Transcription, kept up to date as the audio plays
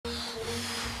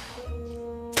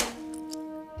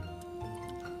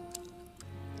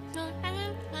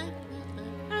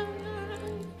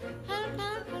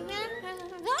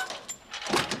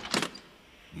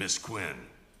Miss Quinn.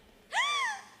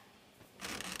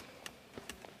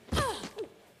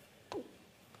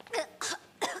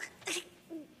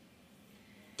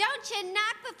 Don't you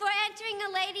knock before entering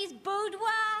a lady's boudoir?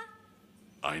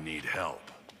 I need help.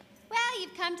 Well,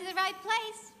 you've come to the right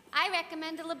place. I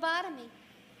recommend a lobotomy.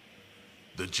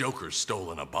 The Joker's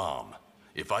stolen a bomb.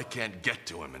 If I can't get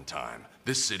to him in time,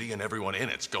 this city and everyone in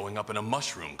it's going up in a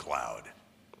mushroom cloud.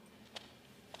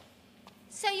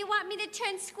 So you want me to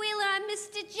turn squealer on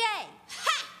Mr. J?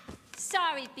 Ha!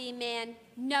 Sorry, B-Man.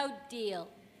 No deal.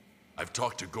 I've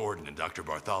talked to Gordon and Dr.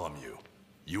 Bartholomew.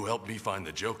 You help me find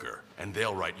the Joker, and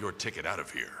they'll write your ticket out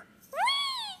of here.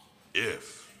 Whee!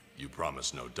 If you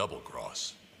promise no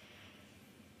double-cross.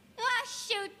 Ah,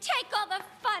 shoot. Take all the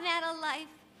fun out of life.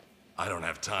 I don't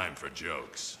have time for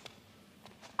jokes.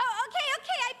 Oh,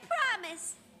 okay, I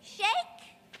promise. Shake?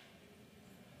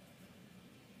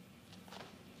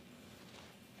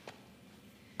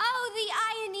 Oh, the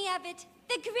irony of it.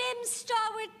 The grim,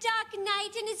 stalwart Dark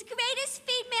Knight and his greatest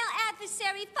female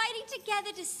adversary fighting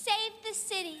together to save the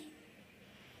city.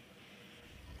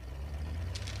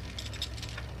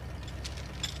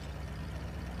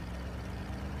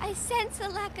 I sense a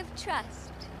lack of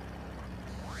trust.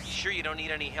 You sure you don't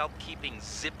need any help keeping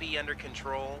Zippy under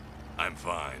control? I'm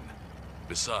fine.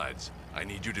 Besides, I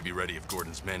need you to be ready if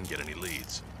Gordon's men get any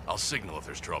leads. I'll signal if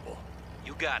there's trouble.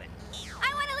 You got it.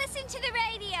 I want to listen to the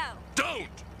radio. Don't!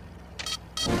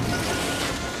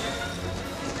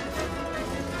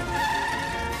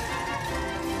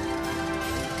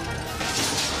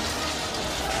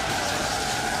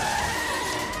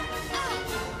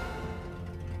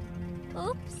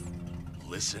 Oops.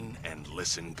 Listen and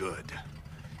listen good.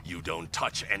 You don't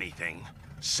touch anything,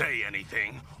 say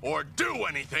anything, or do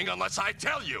anything unless I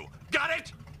tell you. Got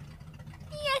it?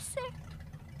 Yes, sir.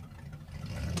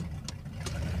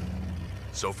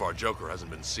 So far, Joker hasn't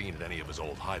been seen at any of his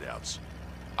old hideouts.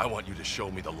 I want you to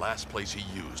show me the last place he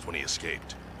used when he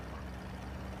escaped.